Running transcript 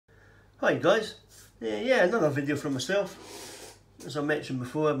Hi guys, yeah, another video from myself. As I mentioned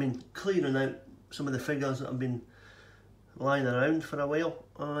before, I've been clearing out some of the figures that have been lying around for a while,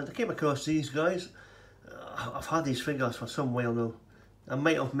 and I came across these guys. I've had these figures for some while now. I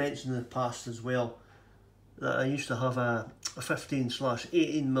might have mentioned in the past as well that I used to have a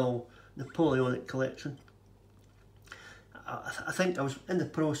 15/18mm Napoleonic collection. I think I was in the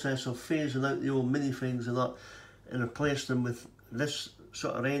process of phasing out the old minifigs and that and replaced them with this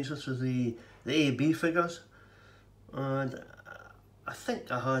sort of range. This is the AB figures, and I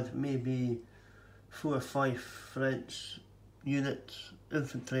think I had maybe 4 or 5 French units,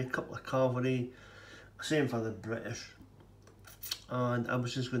 infantry, a couple of cavalry, same for the British, and I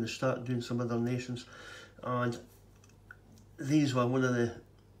was just going to start doing some other nations, and these were one of the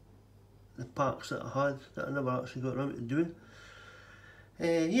packs that I had that I never actually got around to doing.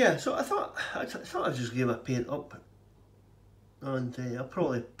 Yeah, so I thought I'd just give a paint up, and I'll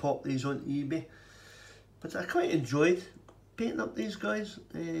probably pop these on eBay. But I quite enjoyed painting up these guys.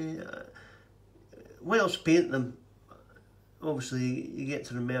 Whilst painting them, obviously you get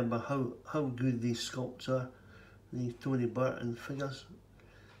to remember how good these sculpts are, the Tony Burton figures,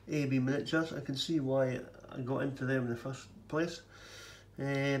 AB miniatures. I can see why I got into them in the first place.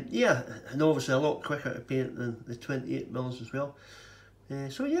 Yeah, and obviously a lot quicker to paint than the 28mm as well.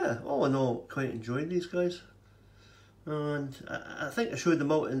 So yeah, all in all, quite enjoyed these guys. And I think I showed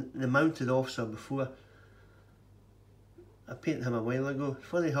them out in the mounted officer before. I painted him a while ago.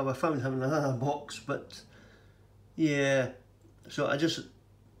 Funny how I found him in another box, but yeah. So I just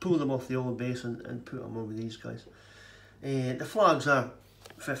pulled them off the old base and put them on with these guys. The flags are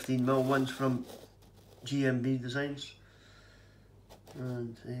 15mm ones from GMB Designs.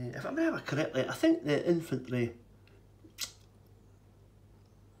 And if I remember correctly, I think the infantry,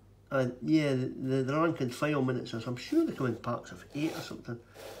 yeah, the rank and file miniatures, I'm sure they come in packs of 8 or something.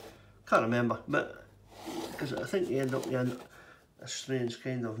 Can't remember, but because I think you end up with a strange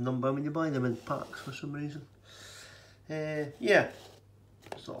kind of number. I mean, you buy them in packs for some reason. Yeah,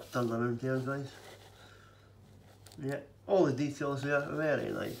 sort of turned around here, guys. Yeah, all the details there, very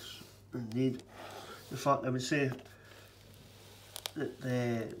nice indeed. In fact, I would say that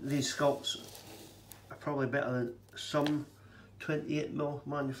these sculpts are probably better than some 28mm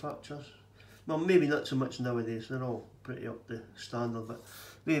manufacturers. Well, maybe not so much nowadays, they're all pretty up to standard, but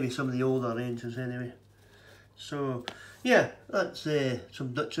maybe some of the older ranges anyway. So yeah, that's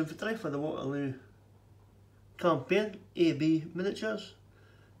some Dutch infantry for the Waterloo campaign, AB miniatures,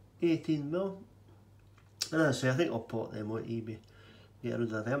 18mm. And as I say, I think I'll put them on eBay, get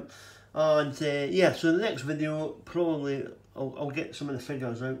rid of them. And yeah, so the next video, probably I'll get some of the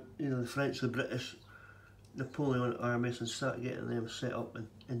figures out, you know, the French, the British, Napoleonic armies, and start getting them set up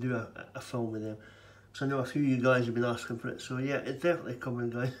and do a film with them. Because I know a few of you guys have been asking for it, so yeah, it's definitely coming,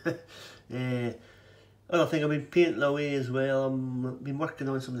 guys. Other thing, I've been painting away as well. I've been working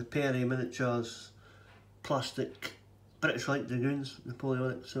on some of the Perry miniatures, plastic British Light Dragoons,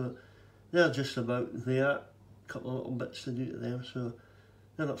 Napoleonic, so they're just about there. A couple of little bits to do to them, so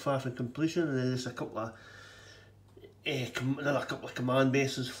they're not far from completion. And then there's a couple of another couple of command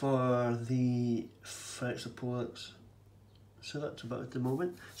bases for the French Napoleonics. So that's about it at the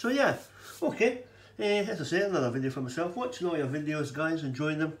moment. So yeah, okay. As I say, another video for myself. Watching all your videos, guys,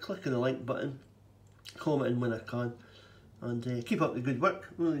 enjoying them. Clicking the like button, commenting when I can, and keep up the good work.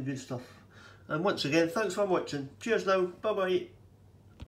 Really good stuff. And once again, thanks for watching. Cheers now. Bye bye.